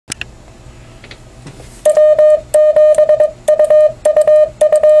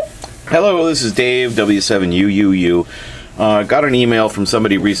Hello, this is Dave, W7UUU. Got an email from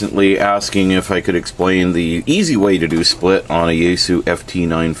somebody recently asking if I could explain the easy way to do split on a Yaesu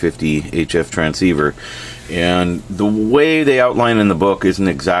FT-950 HF transceiver. And the way they outline in the book isn't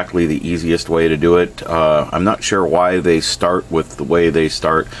exactly the easiest way to do it. I'm not sure why they start with the way they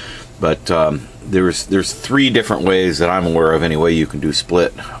start, but there's three different ways that I'm aware of anyway you can do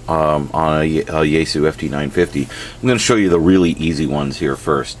split on a Yaesu FT-950. I'm going to show you the really easy ones here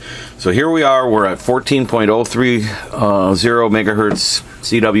first. So here we are, we're at 14.030 megahertz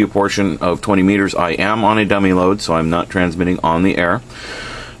CW portion of 20 meters. I am on a dummy load, so I'm not transmitting on the air.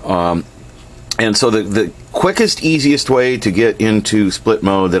 And so the quickest, easiest way to get into split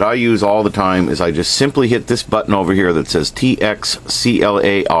mode that I use all the time is I just simply hit this button over here that says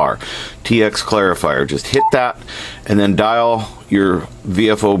TX-CLAR, TX clarifier. Just hit that and then dial your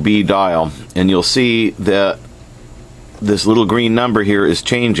VFOB dial, and you'll see that this little green number here is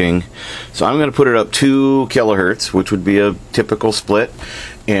changing. So I'm going to put it up 2 kilohertz, which would be a typical split,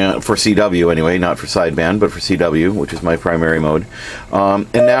 and for CW anyway, not for sideband, but for CW, which is my primary mode.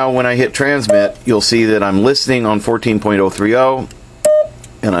 And now when I hit transmit, you'll see that I'm listening on 14.030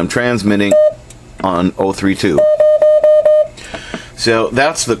 and I'm transmitting on 032. So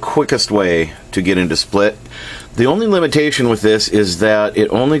that's the quickest way to get into split. The only limitation with this is that it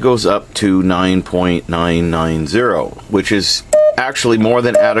only goes up to 9.990, which is actually more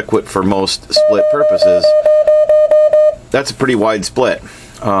than adequate for most split purposes. That's a pretty wide split.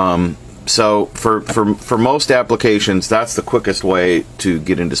 So for most applications, that's the quickest way to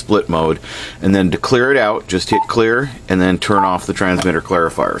get into split mode. And then to clear it out, just hit clear and then turn off the transmitter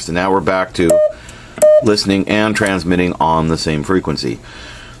clarifier. So now we're back to listening and transmitting on the same frequency.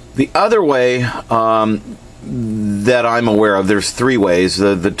 The other way that I'm aware of, there's 3 ways,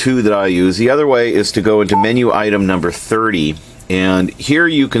 the 2 that I use. The other way is to go into menu item number 30. And here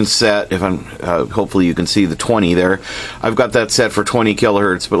you can set, if I'm, hopefully you can see the 20 there. I've got that set for 20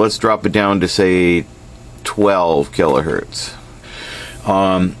 kilohertz, but let's drop it down to say 12 kilohertz.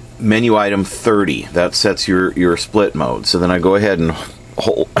 Menu item 30, that sets your split mode. So then I go ahead and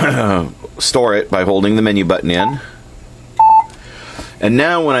store it by holding the menu button in. And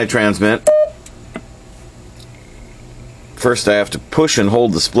now when I transmit, first I have to push and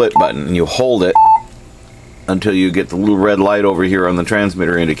hold the split button, and you hold it until you get the little red light over here on the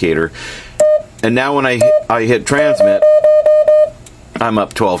transmitter indicator. And now when I hit transmit, I'm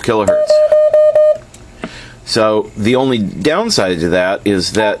up 12 kilohertz. So the only downside to that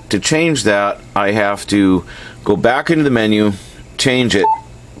is that to change that, I have to go back into the menu, change it,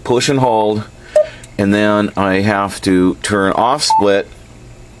 push and hold, and then I have to turn off split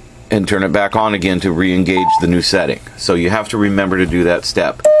and turn it back on again to re-engage the new setting. So you have to remember to do that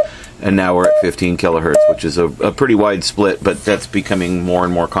step. And now we're at 15 kilohertz, which is a pretty wide split, but that's becoming more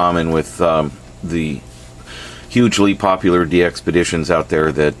and more common with the hugely popular DXpeditions out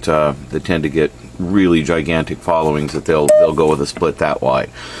there that tend to get really gigantic followings, that they'll go with a split that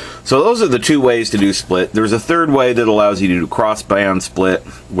wide. So those are the 2 ways to do split. There's a third way that allows you to do cross-band split,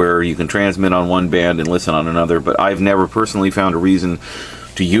 where you can transmit on one band and listen on another, but I've never personally found a reason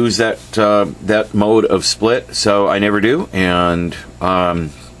to use that mode of split, so I never do, and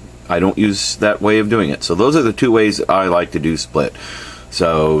I don't use that way of doing it. So those are the 2 ways I like to do split.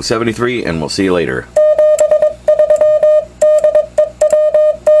 So 73, and we'll see you later.